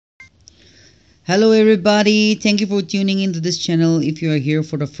Hello everybody, thank you for tuning into this channel. If you are here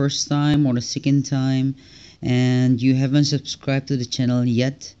for the first time or the second time and you haven't subscribed to the channel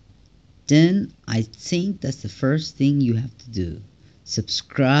yet, then I think that's the first thing you have to do.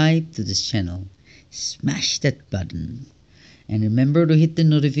 Subscribe to this channel, smash that button, and remember to hit the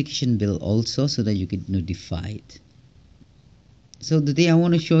notification bell also so that you get notified. So today I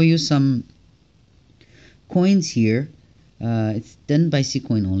want to show you some coins here. It's done by C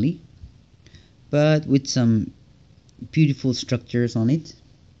coin only, but with some beautiful structures on it.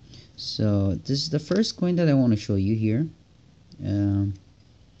 So this is the first coin that I want to show you here.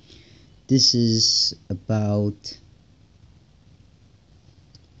 This is about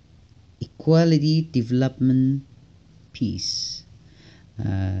equality, development, peace.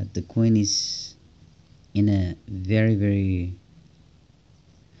 The coin is in a very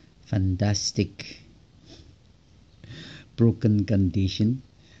fantastic broken condition.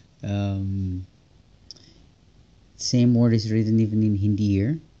 Same word is written even in Hindi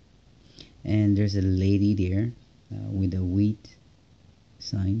here, and there's a lady there with a wheat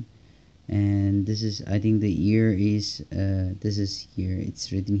sign, and this is, I think the year is this is here,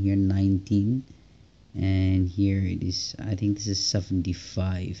 it's written here 19, and here it is, I think this is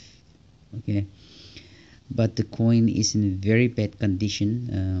 75. Okay, but the coin is in very bad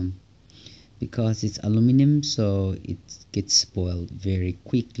condition because it's aluminum, so it gets spoiled very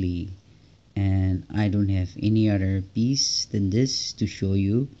quickly, and I don't have any other piece than this to show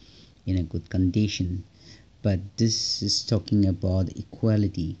you in a good condition. But this is talking about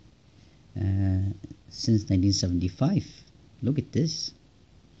equality since 1975. Look at this.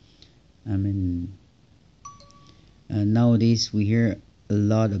 I mean, nowadays we hear a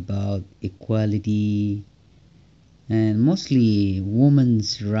lot about equality and mostly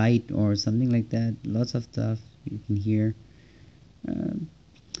women's right or something like that. Lots of stuff you can hear.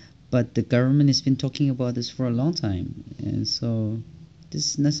 But the government has been talking about this for a long time, and so this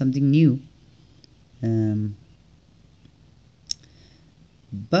is not something new.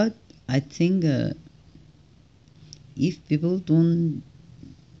 But I think if people don't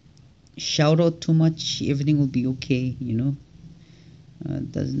shout out too much, everything will be okay, you know.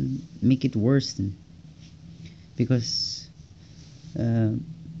 Doesn't make it worse then, because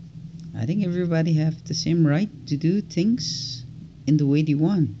I think everybody have the same right to do things in the way they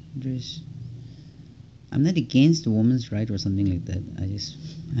want. I'm not against the woman's right or something like that.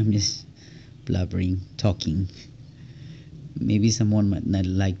 I'm just blubbering, talking. Maybe someone might not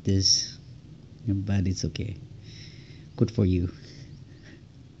like this, but it's okay. Good for you.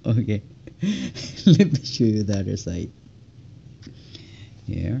 Okay, let me show you the other side.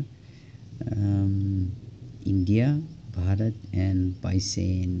 Here, India, Bharat, and Paise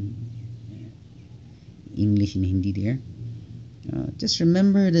in English and Hindi there. Just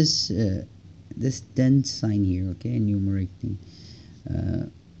remember this this dent sign here, okay, enumerating.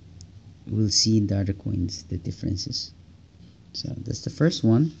 We'll see in the other coins the differences. So that's the first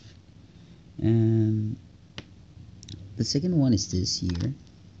one, and the second one is this here.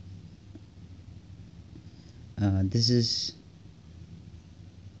 This is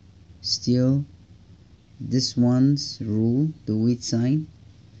still this one's rule, the wheat sign,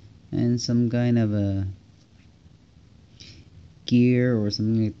 and some kind of a gear or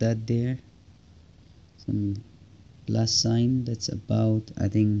something like that there, some plus sign that's about, I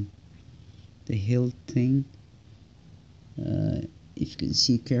think, the hill thing. If you can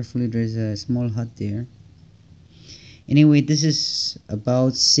see carefully, there's a small hut there. Anyway, this is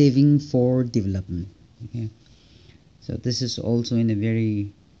about saving for development. Okay, so this is also in a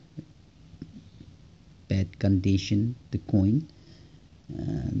very bad condition, the coin,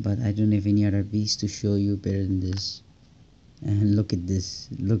 but I don't have any other piece to show you better than this. And look at this,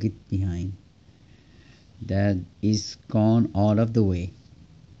 look it behind, that is gone out of the way.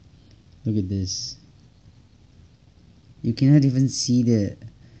 Look at this, you cannot even see the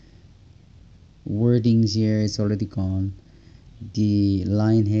wordings here, it's already gone. The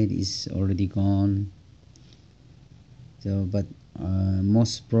lion head is already gone. So but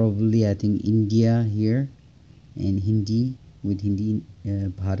most probably I think India here, and Hindi with Hindi,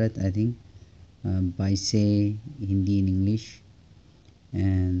 Bharat I think, Paise Hindi in English,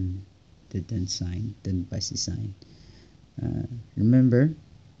 and the then sign, then Paise sign. Remember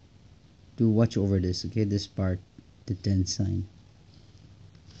to watch over this, okay, this part, the then sign.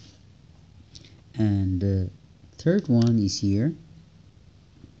 And the third one is here.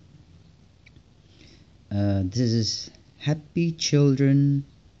 This is Happy Children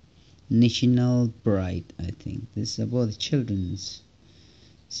National Pride. I think this is about the children's.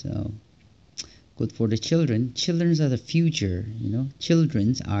 So good for the children. Childrens are the future, you know.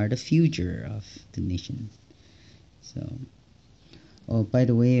 Childrens are the future of the nation. So, oh, by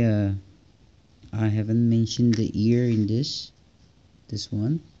the way, I haven't mentioned the year in this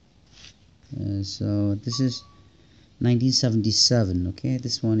one. So this is 1977. Okay,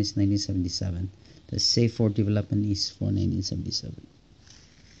 this one is 1977. The Safe for Development is for 1977.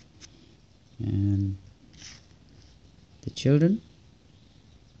 And the children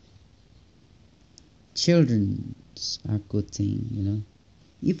are good thing, you know.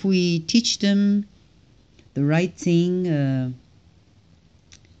 If we teach them the right thing in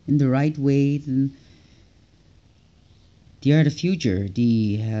the right way, then they are the future.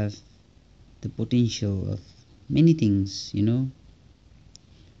 They have the potential of many things, you know.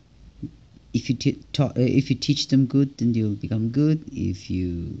 If you if you teach them good, then they will become good. If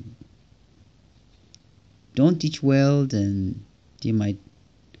you don't teach well, then they might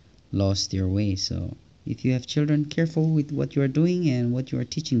lose their way. So if you have children, careful with what you are doing and what you are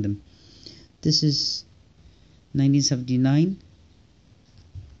teaching them. This is 1979,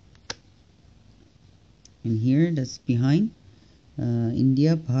 and here that's behind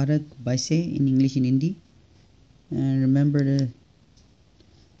India, Bharat, Paise in English and Hindi. And remember the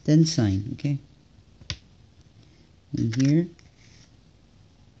then sign, okay? And here,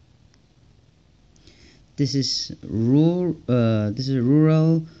 this is rural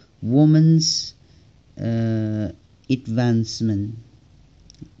women's advancement.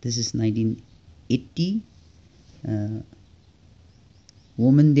 This is 1980.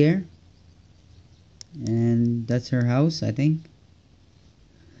 Woman there, and that's her house, I think.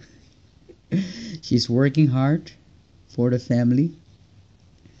 She's working hard for the family.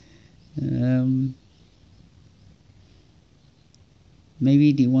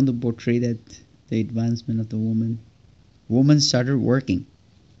 Maybe they want to portray that the advancement of the woman. Woman started working.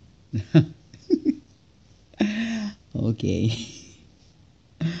 Okay.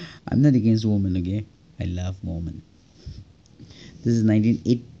 I'm not against women, okay? I love women. This is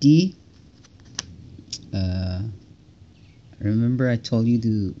 1980. Remember I told you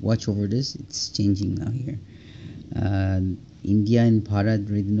to watch over this? It's changing now here. India and Bharat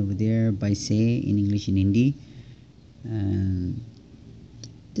written over there by Say in English and Hindi. And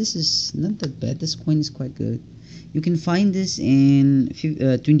this is not that bad. This coin is quite good. You can find this in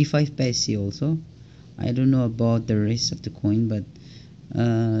 25 paise also. I don't know about the rest of the coin, but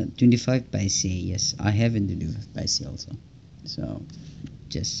 25 paise, yes, I have in 25 paise also. So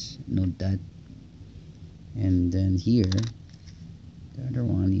just note that. And then here, the other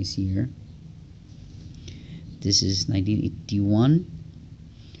one is here. This is 1981.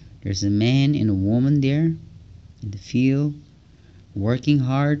 There's a man and a woman there in the field working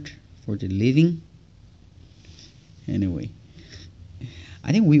hard for the living. Anyway,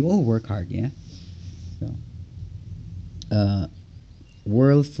 I think we all work hard, yeah. So,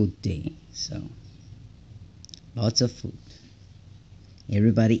 World Food Day. So, lots of food.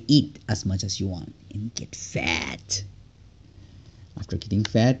 Everybody eat as much as you want and get fat. After getting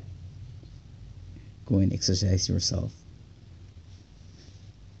fat, go and exercise yourself.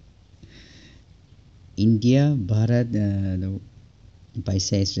 India, Bharat, the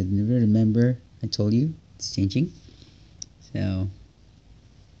Paise is written. Remember, I told you it's changing. So,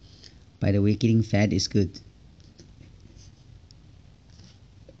 by the way, getting fat is good.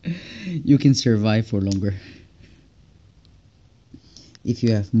 You can survive for longer if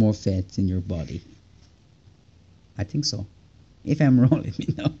you have more fats in your body. I think so. If I'm wrong, let me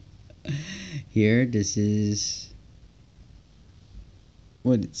know. Here, this is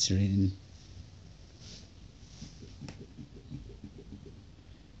what it's written.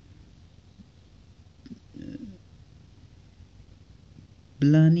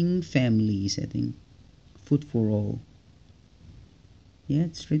 Planning families, I think. Food for all. Yeah,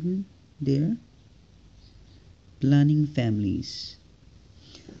 it's written there. Planning families.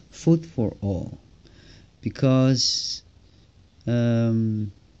 Food for all. Because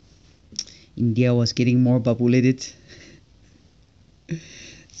India was getting more populated.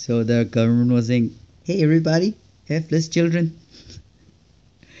 So the government was saying, hey everybody, have less children.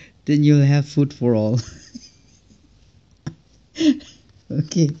 Then you'll have food for all.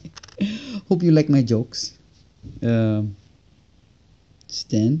 Okay. Hope you like my jokes.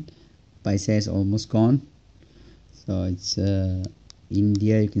 Stand. Paisa is almost gone. So it's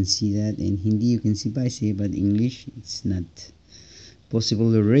India, you can see that. In Hindi, you can see Paisa, but English, it's not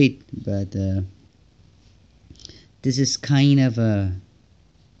possible to rate. But this is kind of a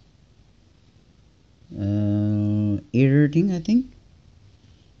error thing, I think,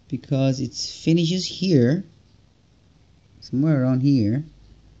 because it finishes here, somewhere around here.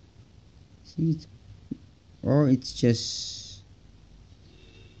 See, or it's just,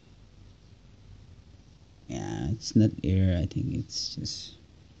 yeah, it's not error. I think it's just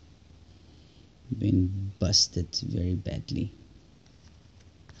been busted very badly.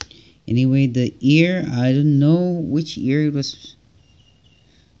 Anyway, the ear, I don't know which ear it was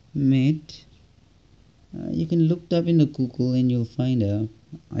made. You can look it up in the Google and you'll find out.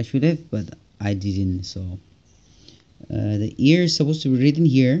 I should have, but I didn't. So the ear is supposed to be written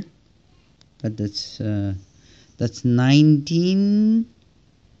here, but that's 19.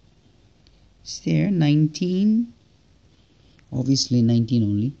 It's there, 19. Obviously 19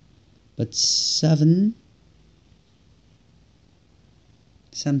 only, but 7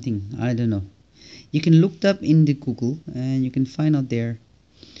 something, I don't know. You can look it up in the Google and you can find out there.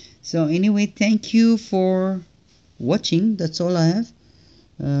 So anyway, thank you for watching. That's all I have.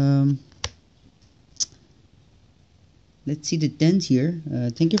 Let's see the dents here.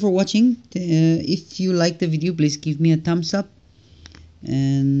 Thank you for watching. If you like the video, please give me a thumbs up.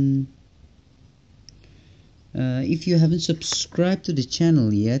 And if you haven't subscribed to the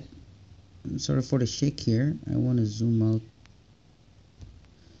channel yet, I'm sorry for the shake here. I want to zoom out.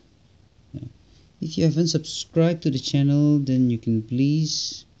 Yeah. If you haven't subscribed to the channel, then you can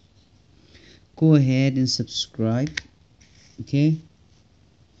please go ahead and subscribe. Okay,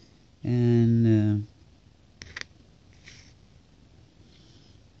 and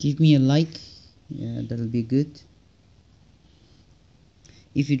give me a like. Yeah, that'll be good.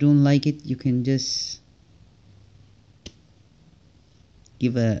 If you don't like it, you can just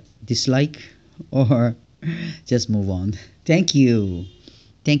give a dislike or just move on. Thank you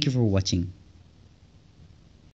for watching.